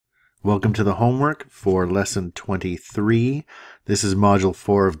Welcome to the homework for lesson 23. This is module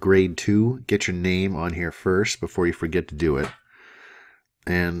 4 of grade 2. Get your name on here first before you forget to do it.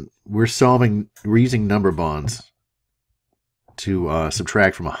 And we're using number bonds to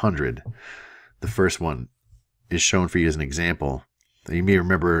subtract from 100. The first one is shown for you as an example. You may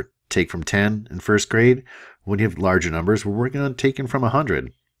remember take from 10 in first grade. When you have larger numbers, we're working on taking from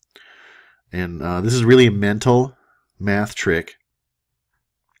 100. And this is really a mental math trick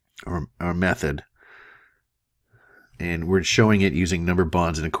or method, and we're showing it using number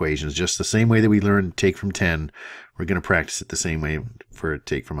bonds and equations. Just the same way that we learned take from 10, we're going to practice it the same way for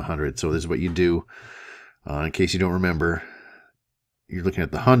take from 100. So this is what you do. In case you don't remember, you're looking at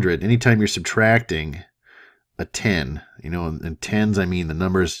the 100. Anytime you're subtracting a 10, in tens I mean the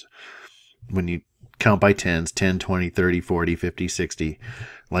numbers when you count by tens, 10, 20, 30, 40, 50, 60,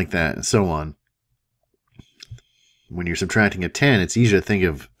 like that, and so on. When you're subtracting a 10, it's easier to think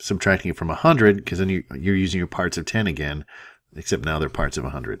of subtracting it from 100 because then you're using your parts of 10 again, except now they're parts of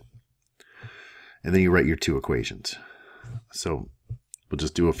 100. And then you write your two equations. So we'll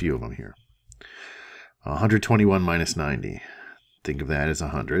just do a few of them here. 121 minus 90. Think of that as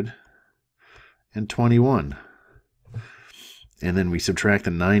 100. And 21. And then we subtract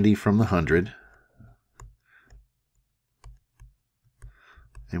the 90 from the 100.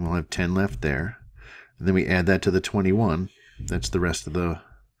 And we'll have 10 left there. And then we add that to the 21. That's the rest of the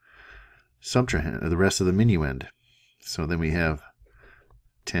subtrahend, or the rest of the minuend. So then we have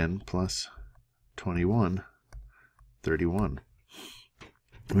 10 plus 21, 31.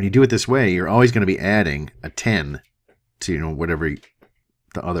 When you do it this way, you're always going to be adding a 10 to whatever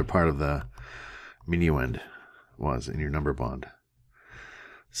the other part of the minuend was in your number bond.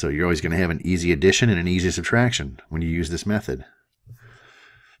 So you're always going to have an easy addition and an easy subtraction when you use this method.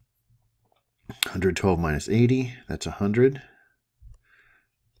 112 minus 80, that's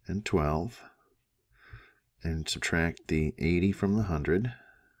 112. And subtract the 80 from the 100.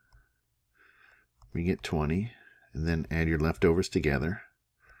 We get 20. And then add your leftovers together.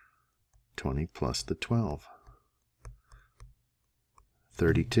 20 plus the 12.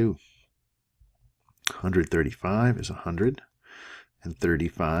 32. 135 is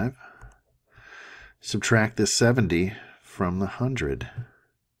 135. Subtract the 70 from the 100.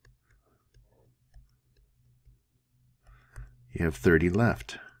 You have 30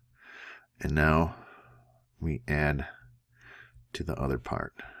 left. And now we add to the other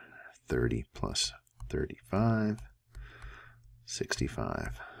part. 30 plus 35,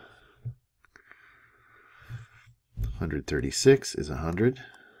 65. 136 is 100.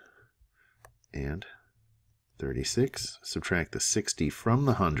 And 36. Subtract the 60 from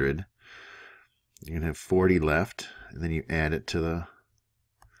the 100. You're going to have 40 left. And then you add it to the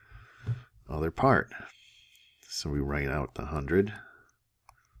other part. So we write out the 100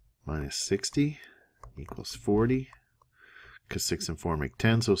 minus 60 equals 40, because 6 and 4 make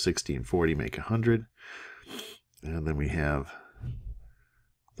 10, so 60 and 40 make 100. And then we have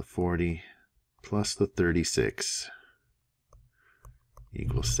the 40 plus the 36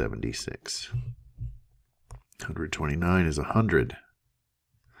 equals 76. 129 is 100.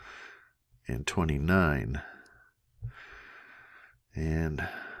 And 29. And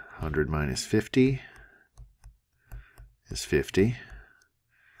 100 minus 50 is 50,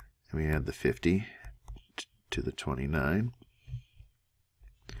 and we add the 50 to the 29,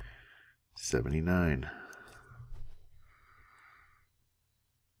 79.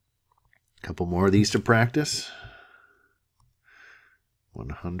 A couple more of these to practice.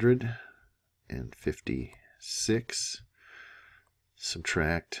 156.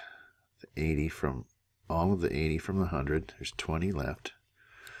 Subtract the 80 from all of the 80 from the 100. There's 20 left,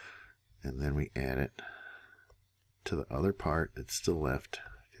 and then we add it to the other part that's still left,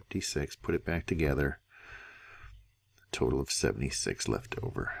 56, put it back together, a total of 76 left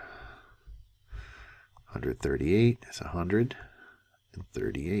over. 138 is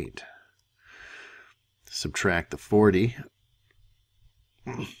 138. Subtract the 40,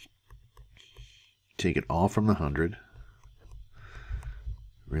 take it all from the 100,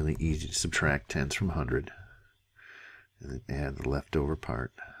 really easy to subtract tens from 100, and then add the leftover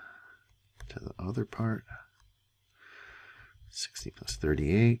part to the other part. 60 plus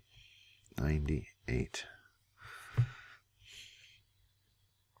 38, 98.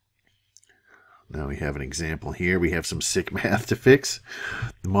 Now we have an example here. We have some sick math to fix.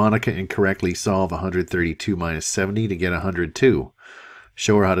 Monica incorrectly solved 132 minus 70 to get 102.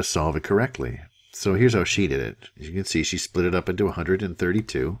 Show her how to solve it correctly. So here's how she did it. As you can see, she split it up into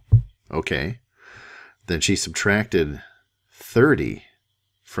 132. Okay. Then she subtracted 30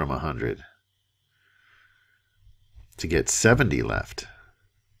 from 100. to get 70 left.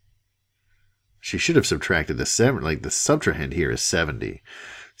 she should have subtracted the 7. Like the subtrahend here is 70.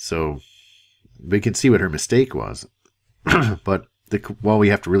 So we can see what her mistake was. But all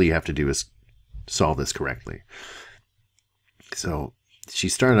we really have to do is solve this correctly. So she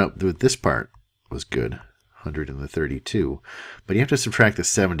started out with this part was good, 100 and the 32, but you have to subtract the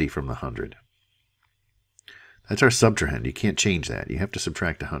 70 from the 100. That's our subtrahend. You can't change that. You have to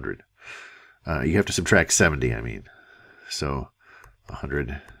subtract 100. You have to subtract 70, I mean. So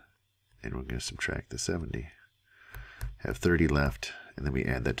 100, and we're going to subtract the 70. Have 30 left, and then we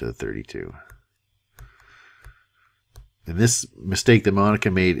add that to the 32. And this mistake that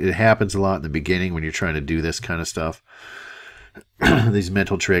Monica made, it happens a lot in the beginning when you're trying to do this kind of stuff. These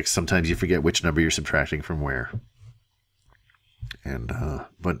mental tricks, sometimes you forget which number you're subtracting from where. And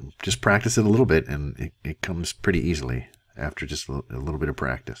but just practice it a little bit, and it comes pretty easily after just a little bit of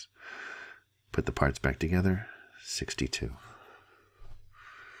practice. Put the parts back together, 62.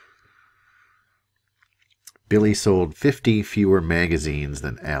 Billy sold 50 fewer magazines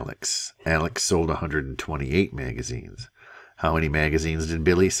than Alex. Alex sold 128 magazines. How many magazines did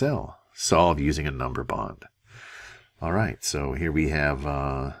Billy sell? Solve using a number bond. All right, so here we have,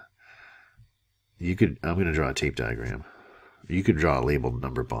 I'm going to draw a tape diagram. You could draw a labeled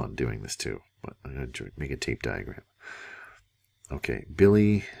number bond doing this too, but I'm going to make a tape diagram. Okay,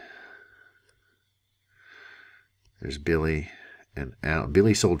 Billy, there's Billy. And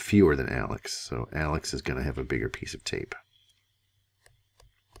Billy sold fewer than Alex, so Alex is going to have a bigger piece of tape.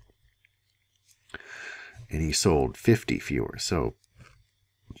 And he sold 50 fewer, so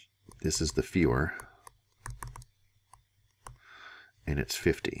this is the fewer, and it's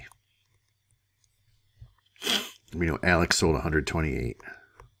 50. We know Alex sold 128.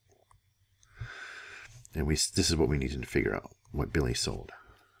 And this is what we need to figure out, what Billy sold.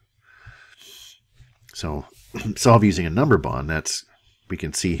 So solve using a number bond. We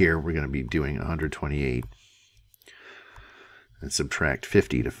can see here we're going to be doing 128 and subtract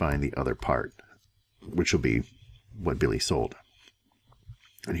 50 to find the other part, which will be what Billy sold.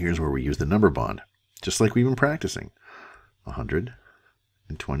 And here's where we use the number bond, just like we've been practicing.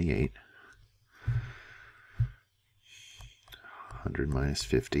 128. 100 minus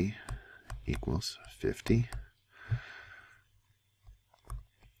 50 equals 50.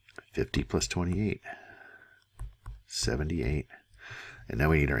 50 plus 28. 78. And now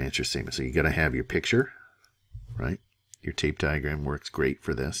we need our answer statement. So you got to have your picture, right? Your tape diagram works great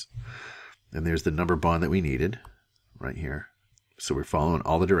for this. And there's the number bond that we needed right here. So we're following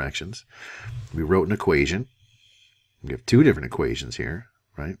all the directions. We wrote an equation. We have two different equations here,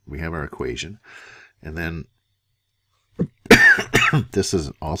 right? We have our equation. And then this is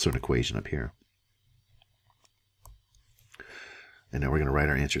also an equation up here. And now we're going to write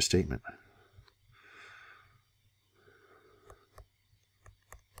our answer statement.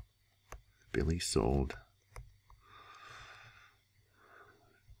 Billy sold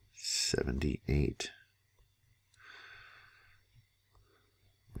 78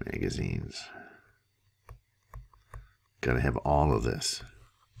 magazines. Got to have all of this.